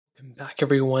Welcome back,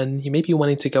 everyone. You may be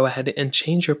wanting to go ahead and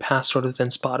change your password within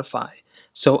Spotify.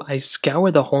 So I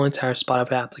scoured the whole entire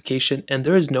Spotify application, and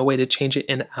there is no way to change it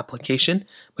in the application,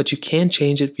 but you can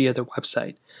change it via their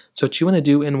website. So what you want to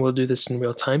do, and we'll do this in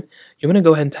real time, you want to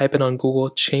go ahead and type in on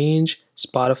Google, change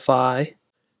Spotify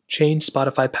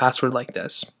password like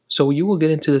this. So you will get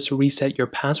into this reset your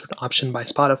password option by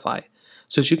Spotify.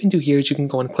 So what you can do here is you can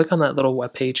go and click on that little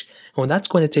web page, and what that's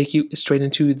going to take you is straight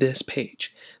into this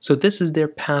page. So this is their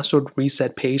password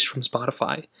reset page from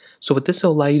Spotify. So what this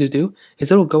will allow you to do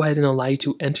is it'll go ahead and allow you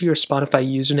to enter your Spotify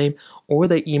username or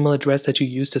the email address that you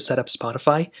use to set up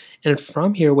Spotify. And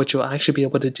from here, what you'll actually be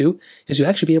able to do is you'll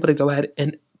actually be able to go ahead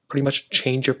and pretty much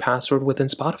change your password within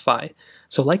Spotify.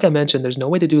 So like I mentioned, there's no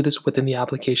way to do this within the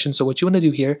application. So what you want to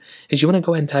do here is you want to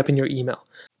go ahead and type in your email.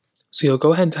 So you'll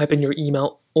go ahead and type in your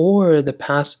email or the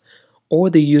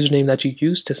username that you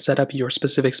use to set up your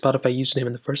specific Spotify username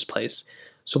in the first place.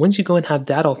 So once you go and have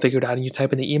that all figured out and you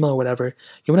type in the email or whatever,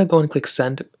 you want to go and click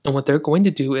send. And what they're going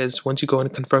to do is once you go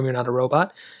and confirm you're not a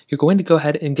robot, you're going to go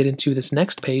ahead and get into this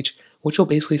next page, which will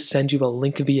basically send you a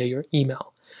link via your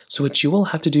email. So what you will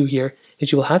have to do here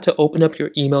is you will have to open up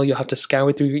your email. You'll have to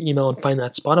scour through your email and find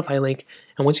that Spotify link.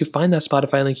 And once you find that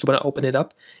Spotify link, you want to open it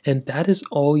up. And that is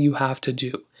all you have to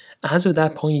do. As of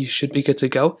that point, you should be good to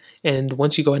go. And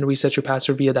once you go ahead and reset your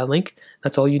password via that link,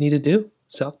 that's all you need to do.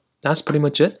 So that's pretty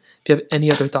much it. If you have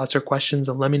any other thoughts or questions,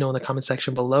 then let me know in the comment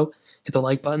section below. Hit the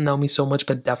like button, that would mean so much,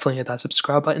 but definitely hit that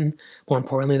subscribe button. More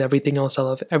importantly than everything else, I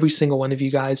love every single one of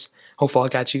you guys. Hopefully I'll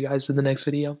catch you guys in the next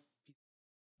video.